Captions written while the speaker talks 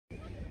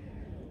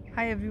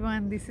Hi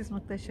everyone, this is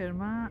Mukta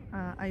Sharma.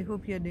 I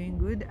hope you are doing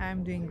good. I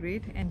am doing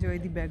great. Enjoy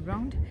the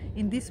background.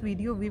 In this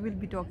video, we will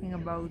be talking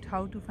about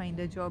how to find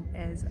a job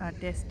as a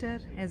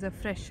tester, as a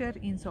fresher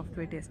in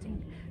software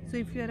testing. So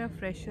if you are a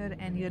fresher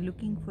and you are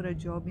looking for a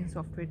job in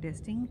software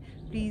testing,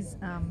 please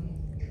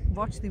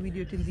watch the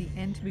video till the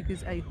end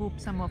because I hope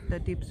some of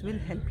the tips will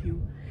help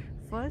you.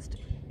 First,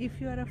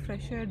 if you are a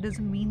fresher,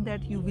 doesn't mean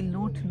that you will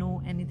not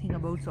know anything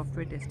about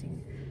software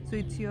testing. So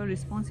it's your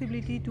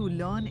responsibility to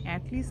learn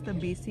at least the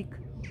basic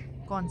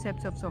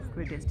concepts of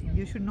software testing.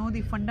 You should know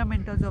the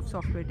fundamentals of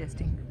software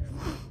testing.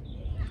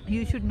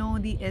 You should know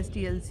the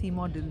SDLC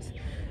models,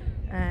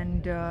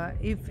 and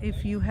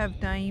if you have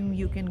time,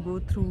 you can go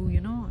through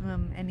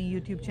any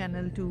YouTube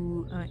channel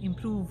to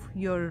improve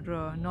your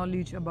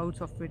knowledge about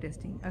software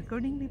testing.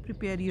 Accordingly,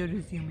 prepare your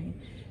resume.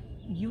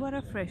 You are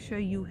a fresher,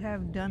 you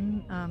have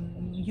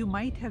done you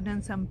might have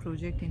done some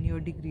project in your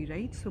degree,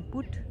 right? So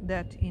put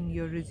that in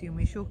your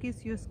resume,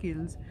 showcase your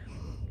skills,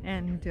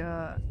 and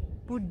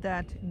put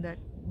that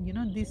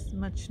this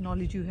much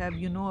knowledge you have.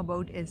 You know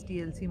about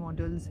SDLC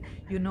models,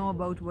 you know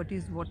about what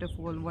is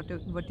waterfall,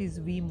 what is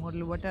V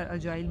model, what are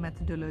agile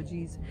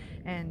methodologies,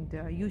 and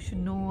you should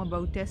know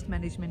about test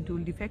management tool,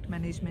 defect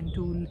management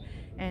tool,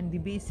 and the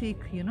basic,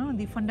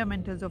 the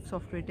fundamentals of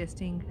software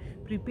testing.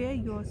 Prepare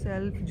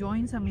yourself,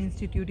 join some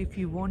institute if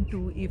you want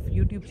to, if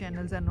YouTube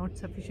channels are not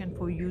sufficient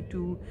for you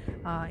to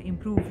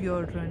improve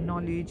your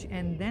knowledge,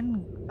 and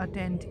then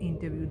attend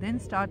interview, then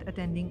start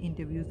attending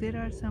interviews. There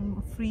are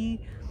some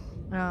free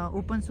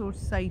open source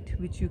site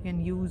which you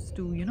can use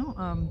to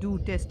do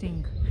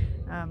testing,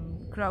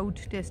 crowd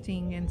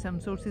testing, and some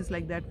sources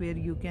like that where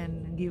you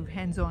can give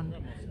hands-on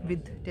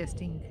with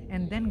testing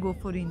and then go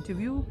for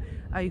interview.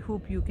 I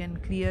hope you can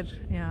clear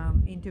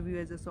interview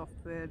as a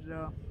software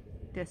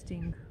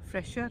testing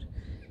fresher.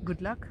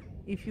 Good luck.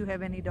 If you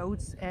have any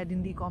doubts, add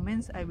in the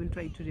comments. I will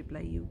try to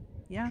reply you.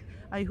 Yeah,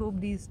 I hope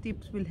these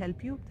tips will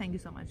help you. Thank you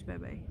so much. Bye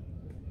bye.